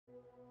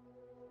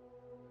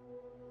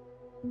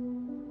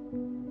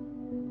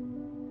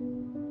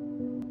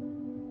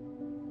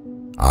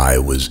I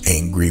was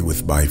angry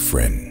with my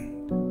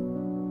friend.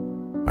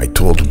 I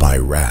told my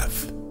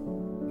wrath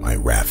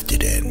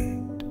did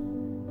end.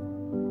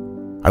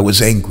 I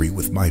was angry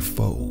with my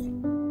foe.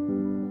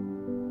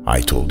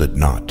 I told it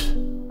not,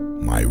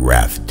 my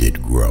wrath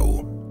did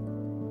grow.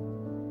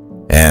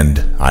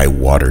 And I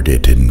watered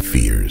it in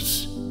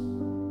fears,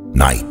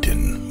 night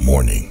and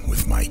morning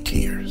with my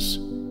tears.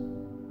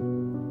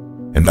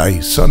 And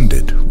I sunned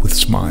it with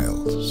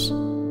smiles,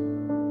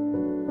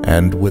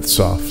 and with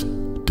soft,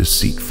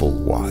 deceitful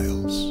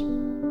wiles.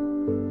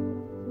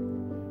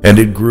 And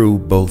it grew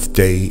both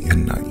day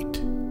and night,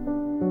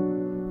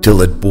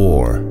 till it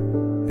bore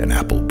an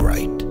apple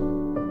bright.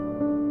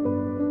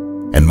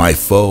 And my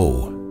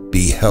foe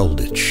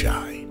beheld it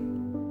shine,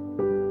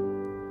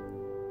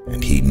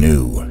 and he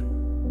knew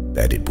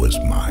that it was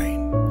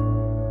mine.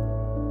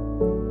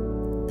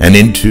 And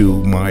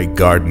into my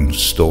garden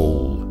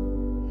stole,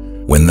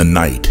 when the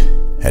night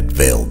had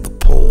veiled the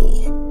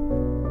pole.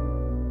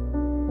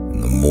 In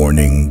the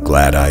morning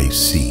glad I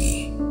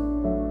see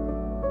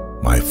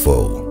my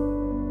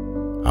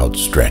foe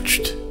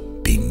outstretched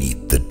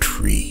beneath the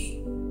tree.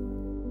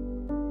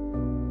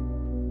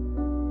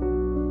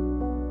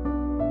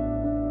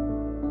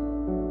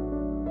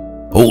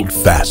 Hold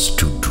fast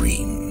to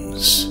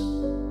dreams,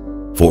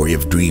 for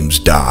if dreams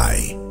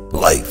die,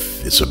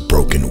 life is a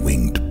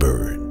broken-winged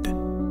bird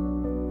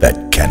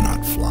that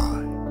cannot fly.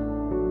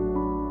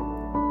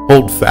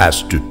 Hold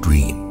fast to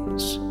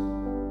dreams,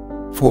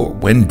 for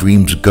when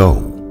dreams go,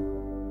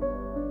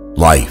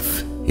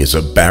 life is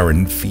a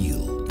barren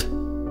field,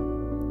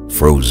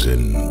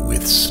 frozen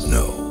with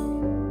snow.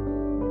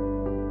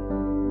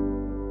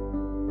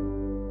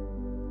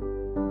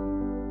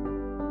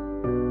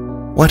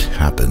 What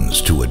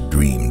happens to a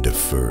dream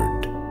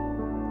deferred?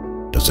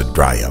 Does it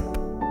dry up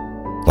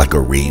like a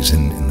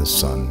raisin in the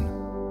sun,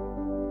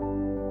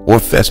 or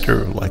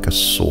fester like a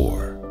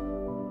sore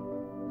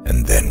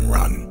and then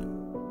run?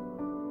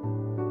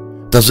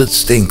 Does it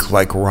stink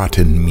like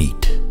rotten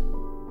meat,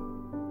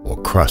 or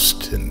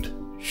crust and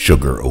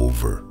sugar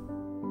over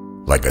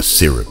like a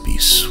syrupy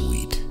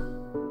sweet?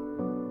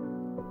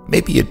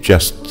 Maybe it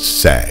just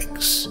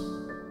sags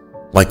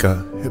like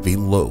a heavy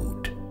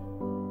load,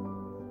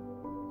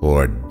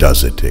 or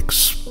does it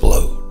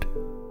explode?